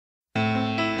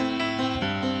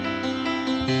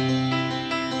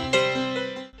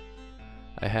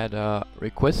had a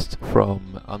request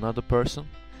from another person,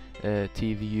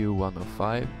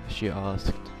 TVU105. She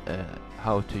asked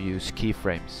how to use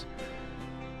keyframes.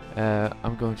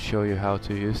 I'm going to show you how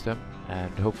to use them,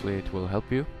 and hopefully it will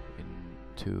help you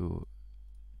to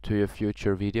your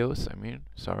future videos.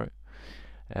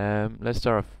 Let's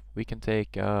start off. We can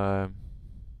take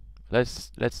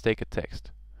let's take a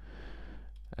text.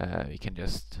 We can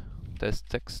just test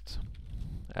text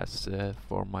as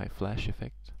for my flash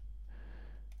effect.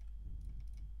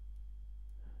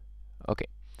 Okay,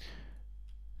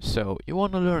 so you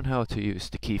want to learn how to use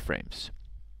the keyframes.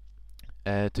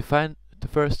 To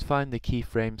first find the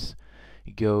keyframes,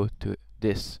 you go to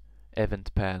this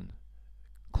event pan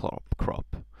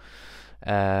crop.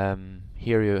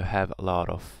 Here you have a lot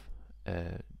of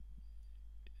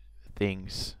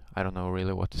things. I don't know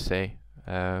really what to say.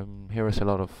 Here is a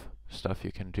lot of stuff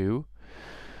you can do.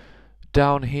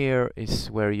 Down here is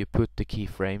where you put the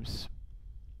keyframes.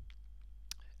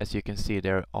 As you can see,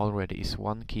 there already is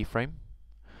one keyframe,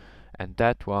 and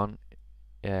that one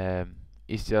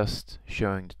is just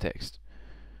showing the text.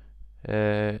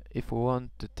 If we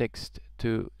want the text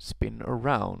to spin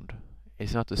around,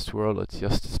 it's not a swirl, it's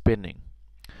just spinning.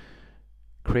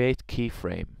 Create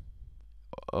keyframe.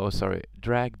 Oh, sorry,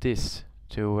 drag this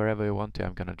to wherever you want to.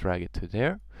 I'm gonna drag it to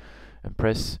there and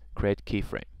press create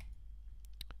keyframe.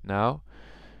 Now,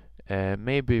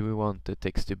 maybe we want the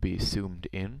text to be zoomed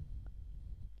in,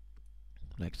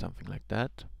 like something like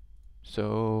that.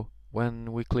 So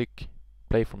when we click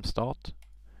play from start,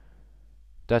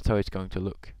 that's how it's going to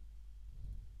look.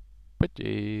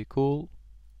 Pretty cool.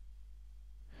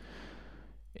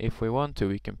 If we want to,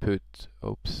 we can put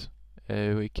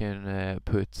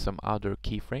put some other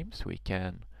keyframes. We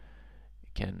can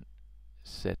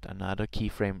set another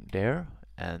keyframe there,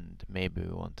 and maybe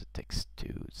we want the text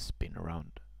to spin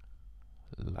around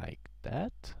like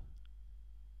that.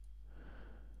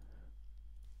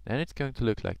 Then it's going to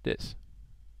look like this.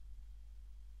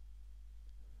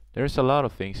 There's a lot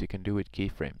of things you can do with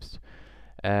keyframes.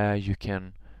 You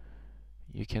can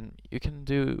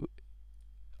do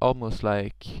almost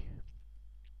like,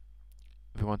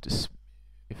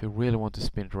 if you really want to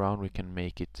spin it around, we can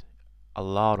make it a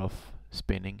lot of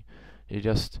spinning. You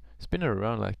just spin it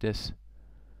around like this,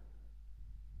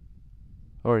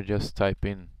 or you just type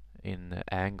in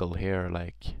angle here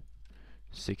like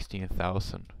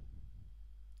 16,000,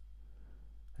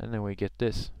 and then we get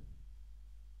this.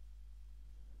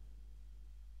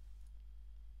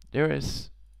 There is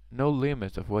no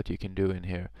limit of what you can do in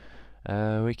here.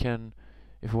 We can,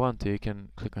 if you want to, you can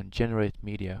click on generate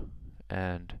media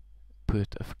and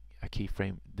put a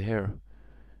keyframe there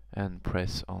and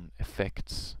press on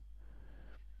effects,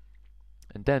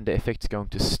 and then the effect's going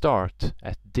to start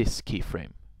at this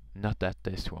keyframe, not at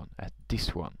this one, at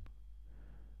this one,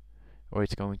 or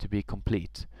it's going to be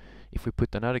complete. If we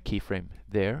put another keyframe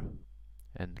there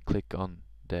and click on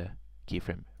the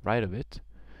keyframe right of it,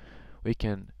 we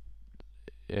can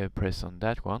press on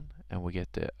that one, and we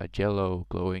get a yellow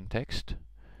glowing text.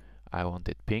 I want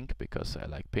it pink because I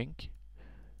like pink.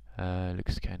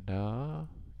 Looks kinda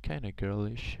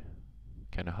girlish,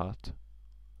 kinda hot.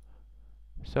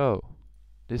 So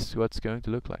this is what it's going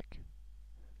to look like.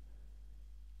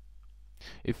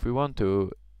 If we want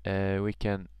to, we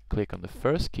can click on the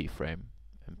first keyframe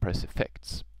and press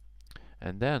effects,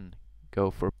 and then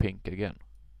go for pink again.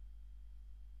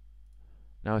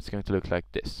 Now it's going to look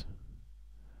like this.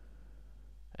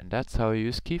 And that's how you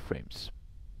use keyframes.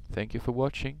 Thank you for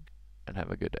watching, and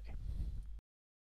have a good day.